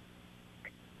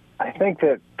 I think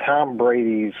that Tom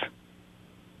Brady's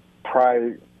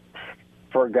probably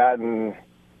forgotten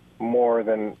more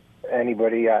than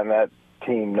anybody on that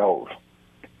team knows.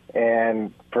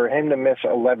 And for him to miss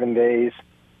 11 days,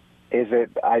 is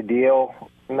it ideal?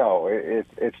 No,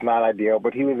 it's not ideal.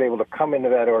 But he was able to come into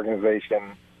that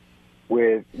organization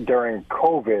during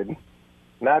COVID,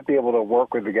 not be able to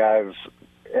work with the guys,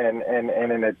 and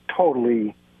in a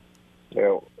totally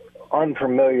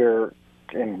unfamiliar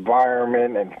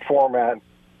environment and format,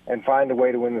 and find a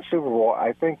way to win the Super Bowl.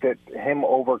 I think that him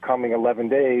overcoming 11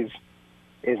 days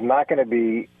is not going to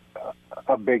be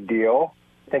a big deal.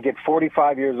 I think at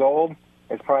 45 years old,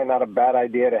 it's probably not a bad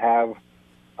idea to have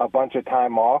a bunch of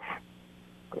time off.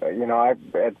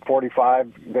 At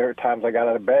 45, there are times I got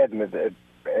out of bed and it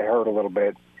hurt a little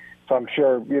bit. So I'm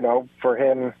sure, for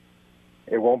him,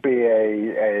 it won't be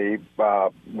a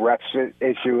reps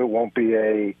issue. It won't be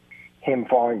a him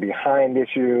falling behind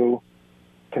issue.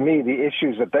 To me, the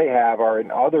issues that they have are in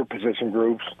other position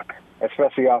groups,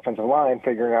 especially offensive line,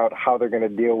 figuring out how they're going to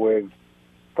deal with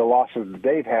the losses that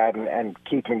they've had and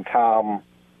keeping Tom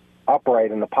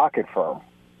upright in the pocket for him.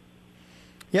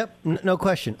 Yep, no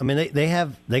question. I mean,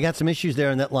 they got some issues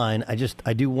there in that line.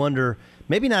 I do wonder,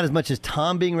 maybe not as much as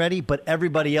Tom being ready, but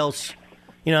everybody else.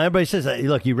 Everybody says,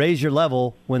 look, you raise your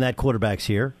level when that quarterback's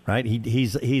here, right?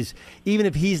 He's even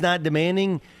if he's not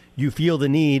demanding, you feel the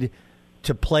need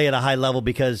to play at a high level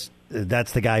because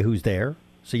that's the guy who's there.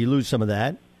 So you lose some of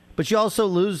that, but you also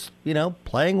lose,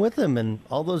 playing with him and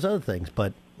all those other things.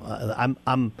 But even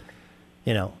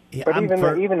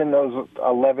in those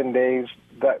 11 days,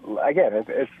 that again,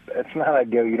 it's not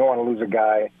ideal. You don't want to lose a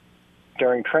guy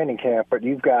during training camp, but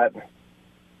you've got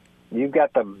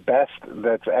the best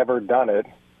that's ever done it,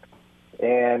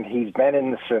 and he's been in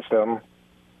the system.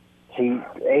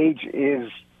 Age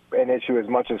is an issue as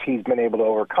much as he's been able to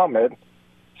overcome it.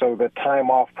 So the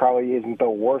time off probably isn't the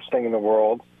worst thing in the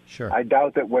world. Sure. I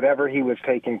doubt that whatever he was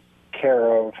taking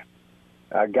care of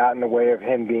got in the way of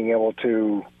him being able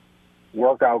to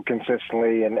work out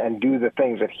consistently and do the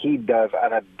things that he does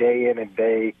on a day in and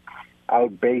day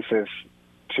out basis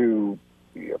to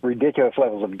ridiculous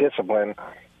levels of discipline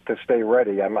to stay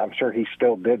ready. I'm sure he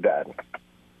still did that.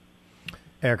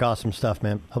 Eric, awesome stuff,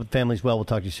 man. Hope the family's well. We'll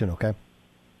talk to you soon, okay?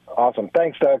 Awesome.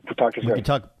 Thanks, Doug. We'll talk to you soon. We can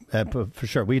talk, for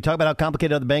sure. We can talk about how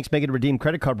complicated other banks make it to redeem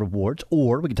credit card rewards,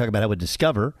 or we can talk about how with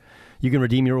Discover, you can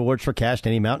redeem your rewards for cash at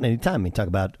any amount and any time. We can talk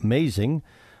about amazing.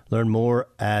 Learn more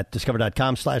at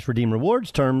discover.com/redeem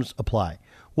rewards. Terms apply.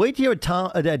 Wait to hear what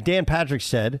Dan Patrick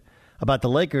said about the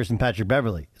Lakers and Patrick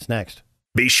Beverley. It's next.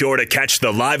 Be sure to catch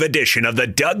the live edition of the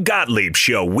Doug Gottlieb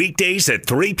Show weekdays at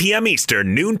 3 p.m.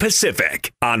 Eastern, noon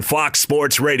Pacific on Fox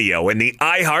Sports Radio and the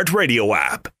iHeartRadio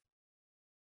app.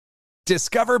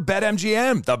 Discover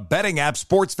BetMGM, the betting app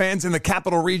sports fans in the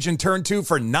capital region turn to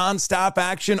for nonstop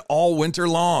action all winter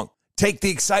long. Take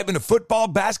the excitement of football,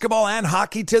 basketball, and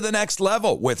hockey to the next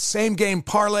level with same-game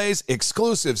parlays,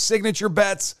 exclusive signature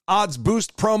bets, odds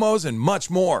boost promos, and much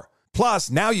more. Plus,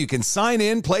 now you can sign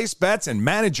in, place bets, and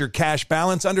manage your cash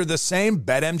balance under the same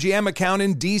BetMGM account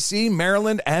in D.C.,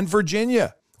 Maryland, and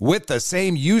Virginia. With the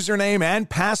same username and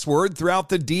password throughout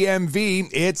the DMV,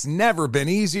 it's never been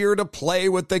easier to play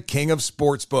with the king of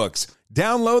sportsbooks.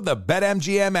 Download the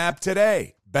BetMGM app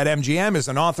today. BetMGM is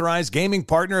an authorized gaming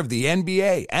partner of the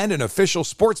NBA and an official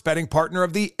sports betting partner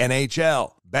of the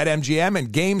NHL. BetMGM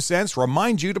and GameSense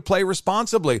remind you to play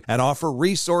responsibly and offer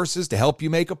resources to help you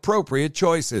make appropriate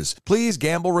choices. Please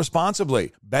gamble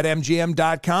responsibly.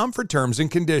 BetMGM.com for terms and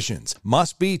conditions.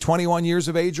 Must be 21 years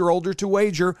of age or older to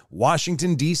wager.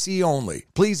 Washington, D.C. only.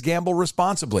 Please gamble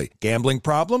responsibly. Gambling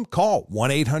problem? Call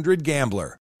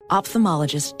 1-800-GAMBLER.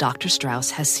 Ophthalmologist Dr.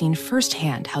 Strauss has seen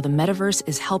firsthand how the metaverse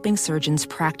is helping surgeons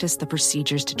practice the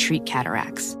procedures to treat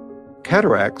cataracts.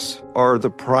 Cataracts are the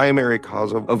primary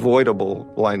cause of avoidable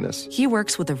blindness. He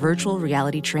works with a virtual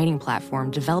reality training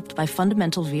platform developed by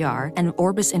Fundamental VR and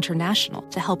Orbis International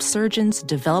to help surgeons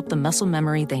develop the muscle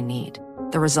memory they need.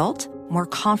 The result? More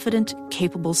confident,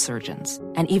 capable surgeons.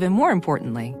 And even more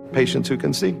importantly, patients who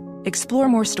can see. Explore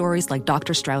more stories like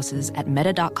Dr. Strauss's at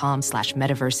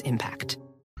meta.com/metaverse impact.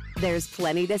 There's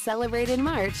plenty to celebrate in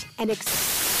March and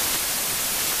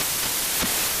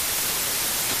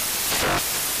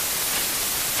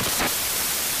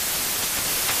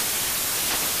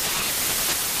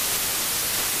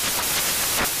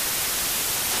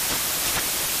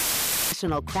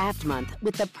National Craft Month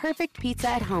with the perfect pizza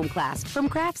at home class from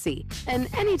Craftsy. And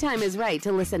anytime is right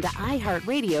to listen to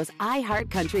iHeartRadio's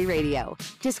iHeart Country Radio.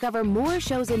 Discover more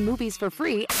shows and movies for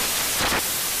free.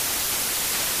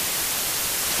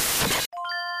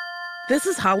 This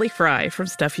is Holly Fry from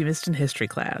Stuff You Missed in History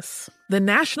Class. The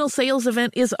national sales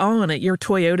event is on at your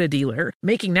Toyota dealer,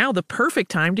 making now the perfect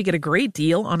time to get a great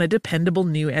deal on a dependable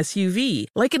new SUV,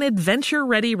 like an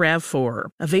adventure-ready RAV4.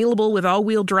 Available with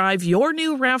all-wheel drive, your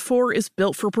new RAV4 is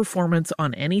built for performance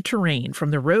on any terrain,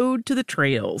 from the road to the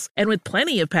trails. And with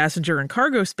plenty of passenger and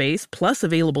cargo space, plus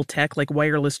available tech like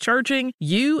wireless charging,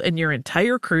 you and your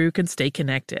entire crew can stay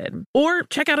connected. Or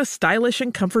check out a stylish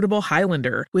and comfortable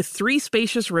Highlander with 3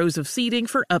 spacious rows of seating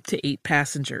for up to 8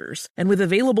 passengers. And with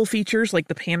available features like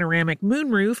the panoramic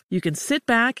moonroof, you can sit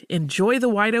back, enjoy the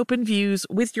wide open views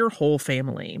with your whole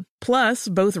family. Plus,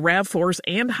 both RAV4s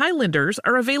and Highlanders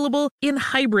are available in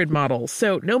hybrid models,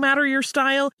 so no matter your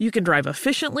style, you can drive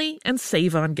efficiently and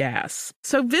save on gas.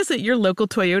 So visit your local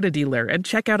Toyota dealer and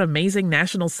check out amazing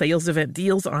national sales event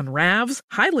deals on RAVs,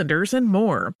 Highlanders, and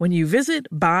more when you visit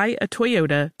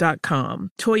buyatoyota.com.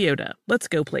 Toyota, let's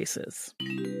go places.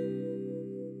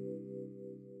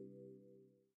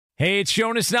 Hey, it's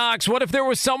Jonas Knox. What if there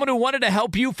was someone who wanted to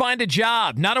help you find a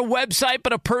job? Not a website,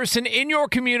 but a person in your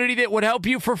community that would help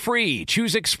you for free.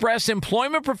 Choose Express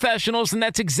Employment Professionals, and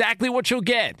that's exactly what you'll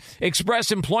get.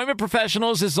 Express Employment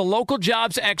Professionals is the local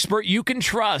jobs expert you can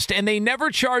trust, and they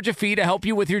never charge a fee to help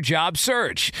you with your job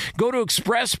search. Go to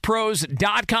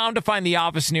expresspros.com to find the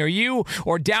office near you,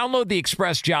 or download the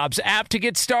Express Jobs app to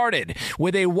get started.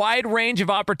 With a wide range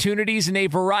of opportunities in a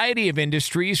variety of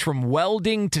industries, from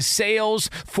welding to sales,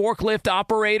 forklift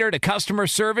operator to customer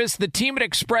service, the team at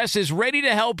Express is ready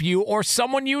to help you or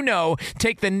someone you know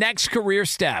take the next career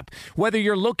step. Whether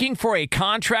you're looking for a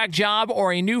contract job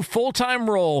or a new full-time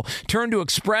role, turn to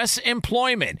Express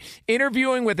Employment.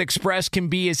 Interviewing with Express can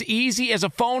be as easy as a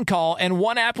phone call, and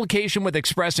one application with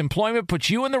Express Employment puts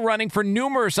you in the running for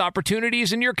numerous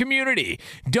opportunities in your community.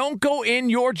 Don't go in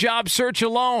your job search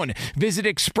alone. Visit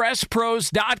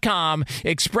expresspros.com,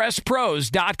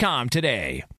 expresspros.com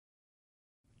today.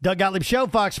 Doug Gottlieb Show,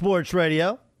 Fox Sports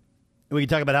Radio. We can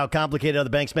talk about how complicated other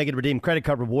banks make it to redeem credit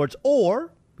card rewards,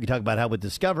 or we can talk about how with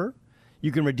Discover,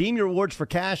 you can redeem your rewards for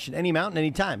cash at any amount and any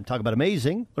time. Talk about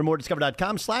amazing. Learn more at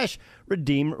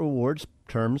discover.com/redeem rewards.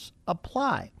 Terms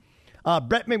apply.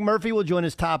 Brett McMurphy will join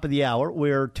us top of the hour.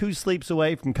 We're 2 sleeps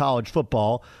away from college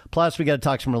football. Plus, we got to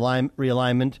talk some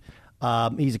realignment.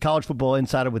 He's a college football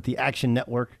insider with the Action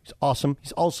Network. He's awesome.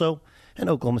 He's also an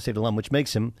Oklahoma State alum, which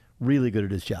makes him really good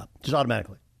at his job, just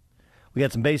automatically. We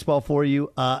got some baseball for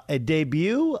you. A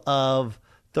debut of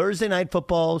Thursday Night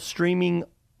Football streaming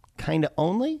kind of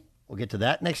only. We'll get to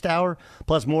that next hour.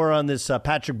 Plus more on this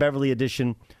Patrick Beverley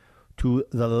edition to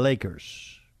the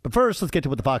Lakers. But first, let's get to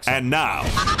what the Fox said. And now,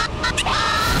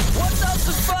 what does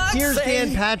the Fox here's say?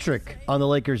 Dan Patrick on the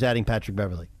Lakers adding Patrick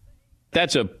Beverley.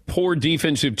 That's a poor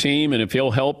defensive team, and if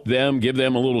he'll help them, give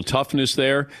them a little toughness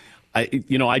there, I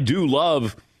do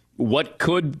love what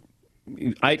could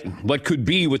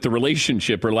be with the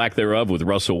relationship or lack thereof with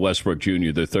Russell Westbrook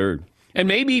Jr. III. And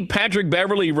maybe Patrick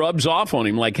Beverley rubs off on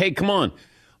him like, hey, come on,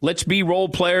 let's be role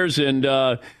players and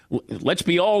let's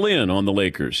be all in on the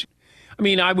Lakers. I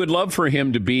mean, I would love for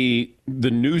him to be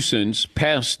the nuisance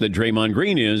pest that Draymond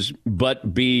Green is,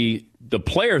 but be the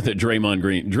player that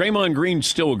Draymond Green's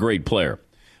still a great player.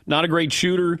 Not a great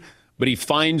shooter, but he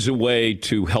finds a way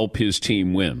to help his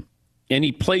team win. And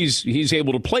he's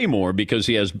able to play more because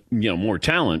he has, more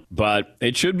talent, but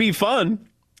it should be fun.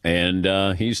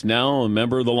 And he's now a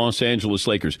member of the Los Angeles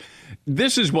Lakers.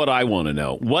 This is what I want to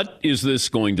know. What is this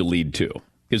going to lead to?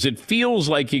 Because it feels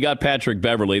like you got Patrick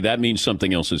Beverley. That means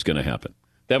something else is going to happen.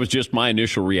 That was just my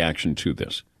initial reaction to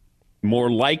this.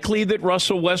 More likely that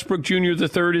Russell Westbrook Jr.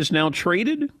 III is now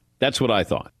traded? That's what I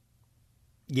thought.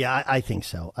 Yeah, I think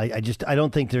so. I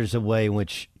don't think there's a way in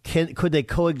which could they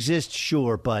coexist?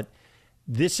 Sure, but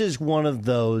this is one of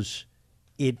those,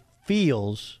 it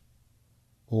feels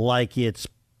like it's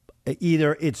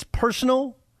either it's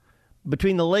personal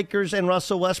between the Lakers and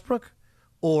Russell Westbrook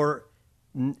or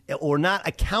not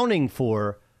accounting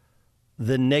for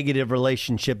the negative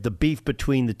relationship, the beef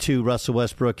between the two, Russell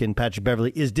Westbrook and Patrick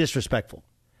Beverley, is disrespectful.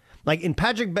 Like in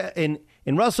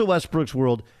Russell Westbrook's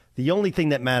world, the only thing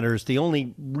that matters, the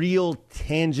only real,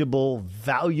 tangible,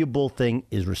 valuable thing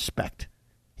is respect.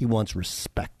 He wants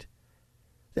respect.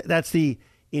 That's the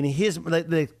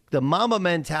Mamba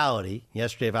mentality.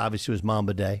 Yesterday, obviously, was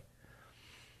Mamba Day.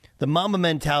 The Mamba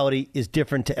mentality is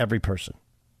different to every person.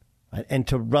 Right? And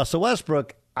to Russell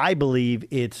Westbrook, I believe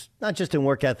it's not just in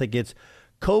work ethic. It's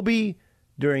Kobe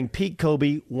During peak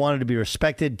Kobe, wanted to be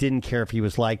respected, didn't care if he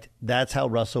was liked. That's how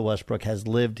Russell Westbrook has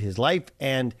lived his life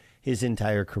and his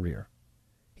entire career.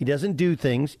 He doesn't do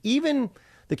things, even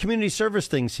the community service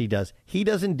things he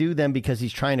doesn't do them because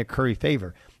he's trying to curry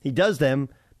favor. He does them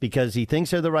because he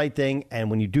thinks they're the right thing, and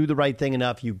when you do the right thing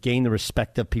enough, you gain the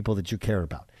respect of people that you care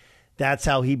about. That's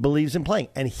how he believes in playing,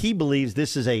 and he believes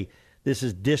this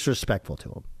is disrespectful to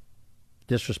him.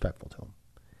 Disrespectful to him.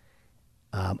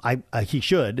 He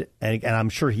should, and I'm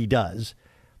sure he does,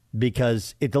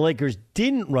 because if the Lakers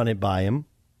didn't run it by him,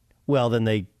 well, then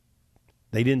they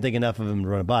didn't think enough of him to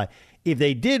run it by. If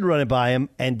they did run it by him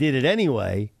and did it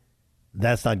anyway,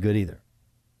 that's not good either.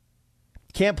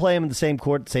 Can't play him in the same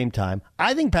court at the same time.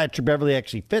 I think Patrick Beverley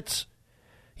actually fits,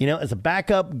 as a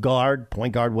backup guard,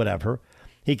 point guard, whatever.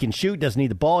 He can shoot, doesn't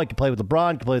need the ball. He can play with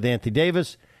LeBron, can play with Anthony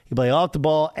Davis. He can play off the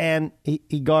ball, and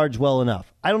he guards well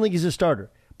enough. I don't think he's a starter,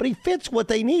 but he fits what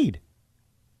they need.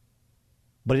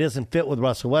 But he doesn't fit with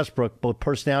Russell Westbrook, both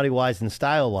personality-wise and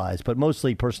style-wise, but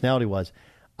mostly personality-wise.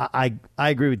 I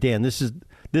agree with Dan. This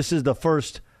is the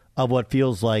first of what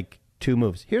feels like two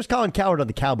moves. Here's Colin Cowherd on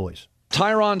the Cowboys.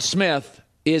 Tyron Smith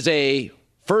is a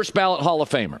first-ballot Hall of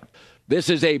Famer. This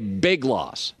is a big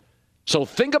loss. So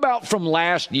think about from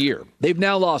last year. They've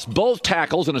now lost both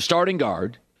tackles and a starting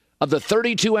guard. Of the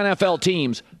 32 NFL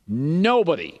teams,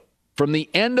 nobody from the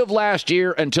end of last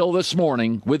year until this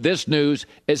morning with this news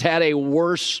has had a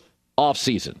worse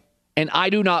offseason. And I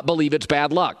do not believe it's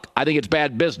bad luck. I think it's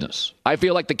bad business. I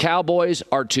feel like the Cowboys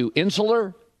are too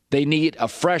insular. They need a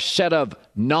fresh set of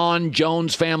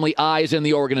non-Jones family eyes in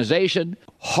the organization.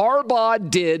 Harbaugh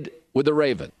did with the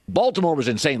Ravens. Baltimore was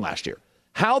insane last year.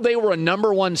 How they were a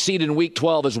number one seed in Week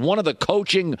 12 is one of the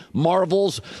coaching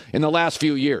marvels in the last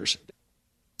few years.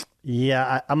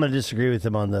 Yeah, I'm going to disagree with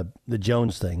him on the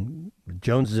Jones thing. The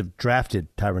Joneses have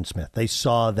drafted Tyron Smith. They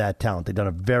saw that talent. They've done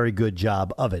a very good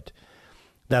job of it.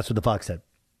 That's what the Fox said.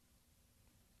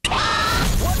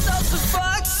 What does the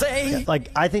Fox say? Yeah,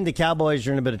 I think the Cowboys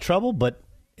are in a bit of trouble, but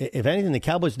if anything, the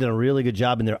Cowboys have done a really good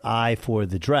job in their eye for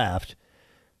the draft.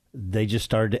 They just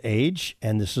started to age,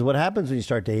 and this is what happens when you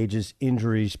start to age is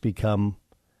injuries become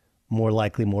more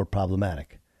likely, more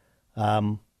problematic.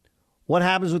 What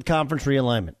happens with conference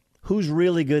realignment? Who's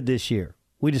really good this year?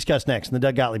 We discuss next in the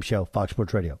Doug Gottlieb Show, Fox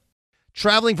Sports Radio.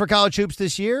 Traveling for college hoops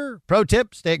this year? Pro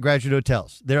tip, stay at Graduate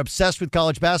Hotels. They're obsessed with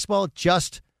college basketball,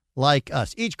 just like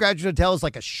us. Each Graduate Hotel is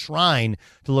like a shrine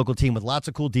to the local team with lots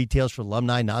of cool details for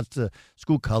alumni, nods to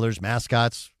school colors,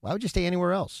 mascots. Why would you stay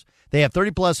anywhere else? They have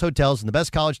 30-plus hotels in the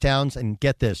best college towns, and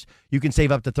get this, you can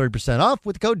save up to 30% off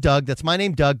with the code Doug. That's my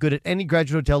name, Doug. Good at any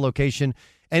Graduate Hotel location,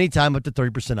 anytime up to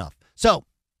 30% off. So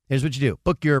here's what you do.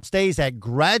 Book your stays at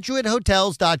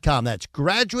graduatehotels.com. That's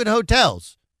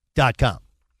graduatehotels.com.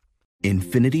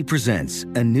 Infiniti presents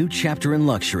a new chapter in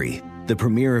luxury, the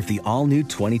premiere of the all-new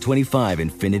 2025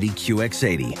 Infiniti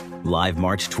QX80, live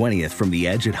March 20th from the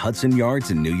Edge at Hudson Yards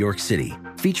in New York City,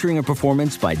 featuring a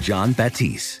performance by John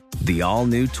Batiste. The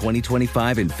all-new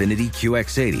 2025 Infiniti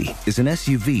QX80 is an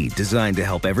SUV designed to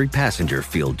help every passenger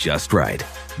feel just right.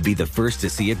 Be the first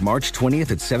to see it March 20th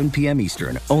at 7 p.m.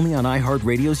 Eastern, only on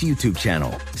iHeartRadio's YouTube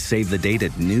channel. Save the date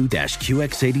at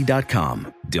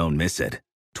new-QX80.com. Don't miss it.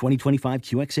 2025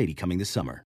 QX80 coming this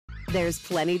summer. There's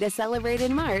plenty to celebrate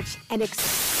in March and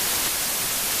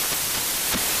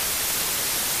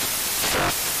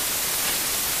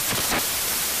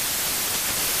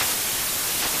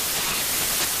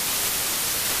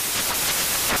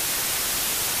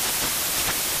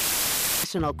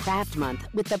National Craft Month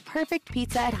with the perfect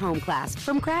pizza at home class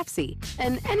from Craftsy.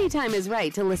 And anytime is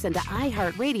right to listen to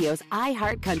iHeartRadio's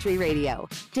iHeart Country Radio.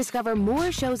 Discover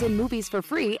more shows and movies for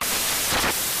free.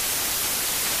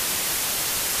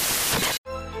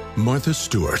 Martha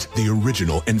Stewart, the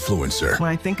original influencer. When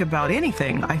I think about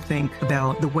anything, I think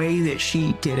about the way that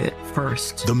she did it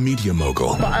first. The media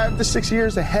mogul. 5 to 6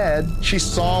 years ahead, she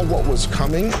saw what was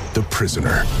coming. The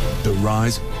prisoner. The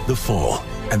rise, the fall,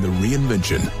 and the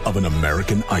reinvention of an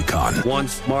American icon.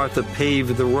 Once Martha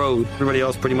paved the road, everybody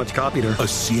else pretty much copied her. A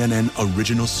CNN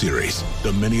original series,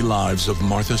 The Many Lives of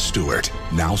Martha Stewart,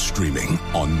 now streaming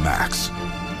on Max.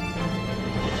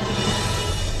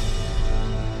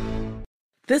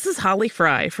 This is Holly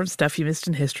Fry from Stuff You Missed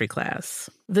in History Class.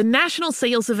 The national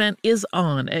sales event is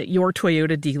on at your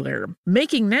Toyota dealer,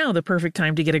 making now the perfect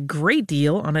time to get a great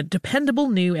deal on a dependable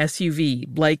new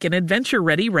SUV, like an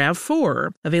adventure-ready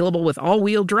RAV4. Available with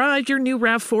all-wheel drive, your new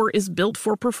RAV4 is built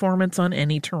for performance on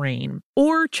any terrain.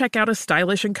 Or check out a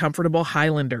stylish and comfortable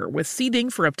Highlander with seating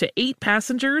for up to 8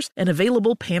 passengers and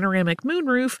available panoramic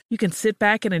moonroof. You can sit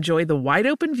back and enjoy the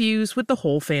wide-open views with the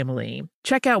whole family.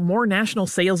 Check out more national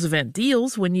sales event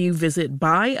deals when you visit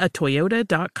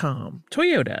buyatoyota.com.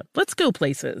 Toyota, let's go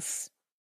places.